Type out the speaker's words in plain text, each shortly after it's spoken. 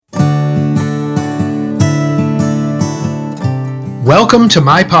Welcome to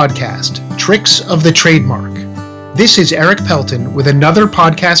my podcast, Tricks of the Trademark. This is Eric Pelton with another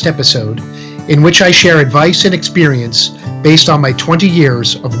podcast episode in which I share advice and experience based on my 20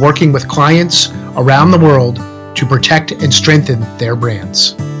 years of working with clients around the world to protect and strengthen their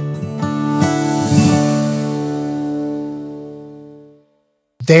brands.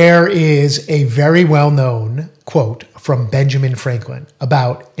 There is a very well-known quote from Benjamin Franklin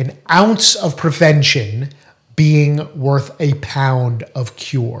about an ounce of prevention being worth a pound of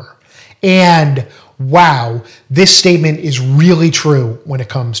cure. And wow, this statement is really true when it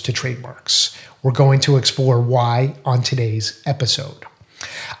comes to trademarks. We're going to explore why on today's episode.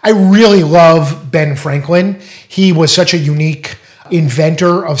 I really love Ben Franklin. He was such a unique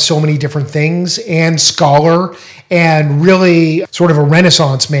inventor of so many different things and scholar and really sort of a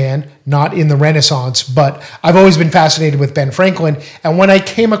Renaissance man, not in the Renaissance, but I've always been fascinated with Ben Franklin. And when I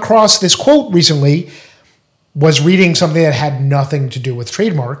came across this quote recently, was reading something that had nothing to do with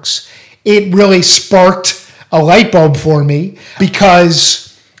trademarks, it really sparked a light bulb for me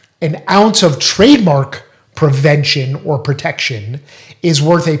because an ounce of trademark prevention or protection is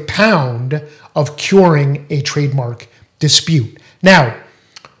worth a pound of curing a trademark dispute. Now,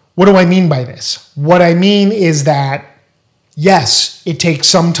 what do I mean by this? What I mean is that, yes, it takes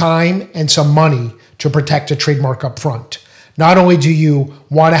some time and some money to protect a trademark up front. Not only do you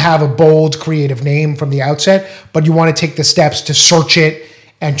want to have a bold, creative name from the outset, but you want to take the steps to search it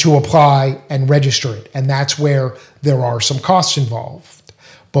and to apply and register it. And that's where there are some costs involved,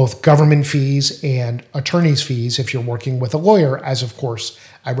 both government fees and attorney's fees if you're working with a lawyer, as of course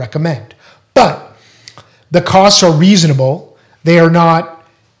I recommend. But the costs are reasonable. They are not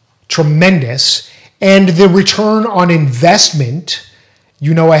tremendous. And the return on investment,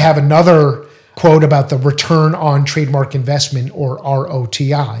 I have another quote about the return on trademark investment, or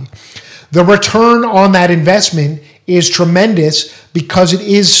ROTI. The return on that investment is tremendous because it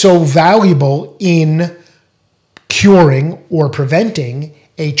is so valuable in curing or preventing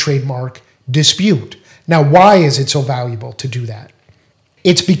a trademark dispute. Now, why is it so valuable to do that?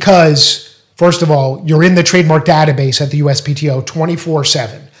 It's because, first of all, you're in the trademark database at the USPTO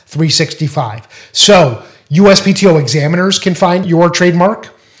 24/7, 365. So USPTO examiners can find your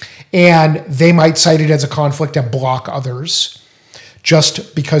trademark, and they might cite it as a conflict and block others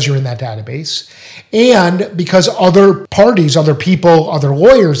just because you're in that database. And because other parties, other people, other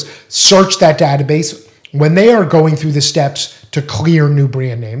lawyers search that database when they are going through the steps to clear new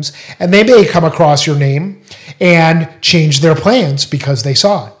brand names. And they may come across your name and change their plans because they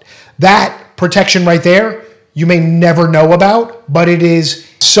saw it. That protection right there, you may never know about, but it is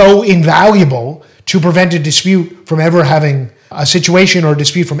so invaluable to prevent a dispute from ever having a situation or a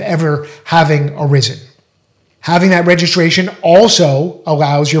dispute from ever having arisen. Having that registration also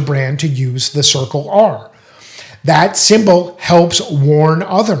allows your brand to use the circle R. That symbol helps warn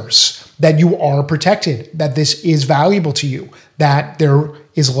others that you are protected, that this is valuable to you, that there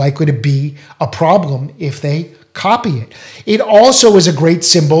is likely to be a problem if they copy it. It also is a great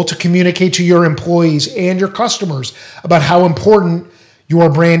symbol to communicate to your employees and your customers about how important your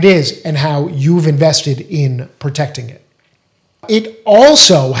brand is and how you've invested in protecting it. It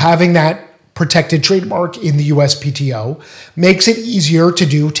also, having that protected trademark in the USPTO, makes it easier to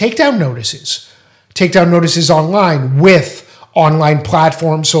do takedown notices. Takedown notices online with online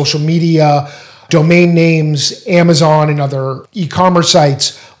platforms, social media, domain names, Amazon and other e-commerce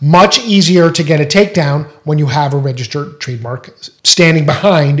sites. Much easier to get a takedown when you have a registered trademark standing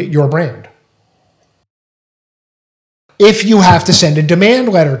behind your brand. If you have to send a demand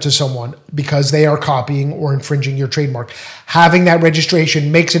letter to someone because they are copying or infringing your trademark, having that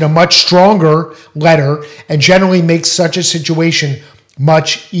registration makes it a much stronger letter and generally makes such a situation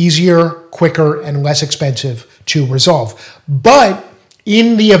much easier, quicker, and less expensive to resolve. But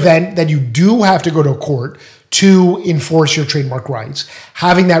in the event that you do have to go to court to enforce your trademark rights,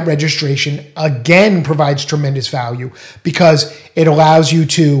 having that registration again provides tremendous value because it allows you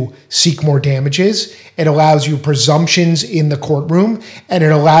to seek more damages, it allows you presumptions in the courtroom, and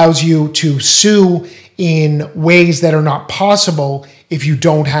it allows you to sue in ways that are not possible if you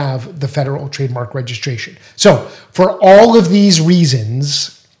don't have the federal trademark registration. So for all of these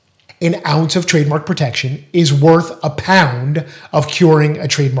reasons, an ounce of trademark protection is worth a pound of curing a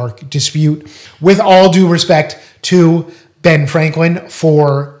trademark dispute, with all due respect to Ben Franklin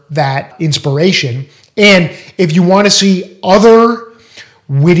for that inspiration. And if you want to see other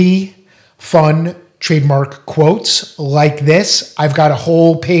witty, fun trademark quotes like this, I've got a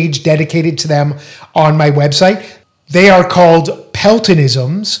whole page dedicated to them on my website. They are called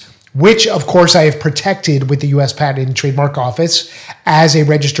Peltonisms, which of course I have protected with the U.S. Patent and Trademark Office as a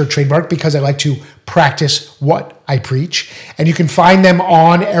registered trademark because I like to practice what I preach. And you can find them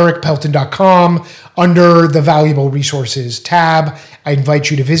on ericpelton.com under the Valuable Resources tab. I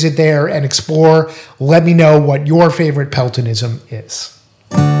invite you to visit there and explore. Let me know what your favorite Peltonism is.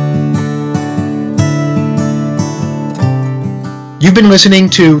 You've been listening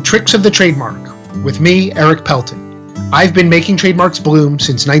to Tricks of the Trademark with me, Eric Pelton. I've been making trademarks bloom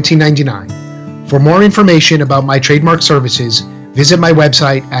since 1999. For more information about my trademark services, visit my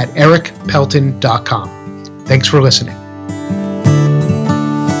website at ericpelton.com. Thanks for listening.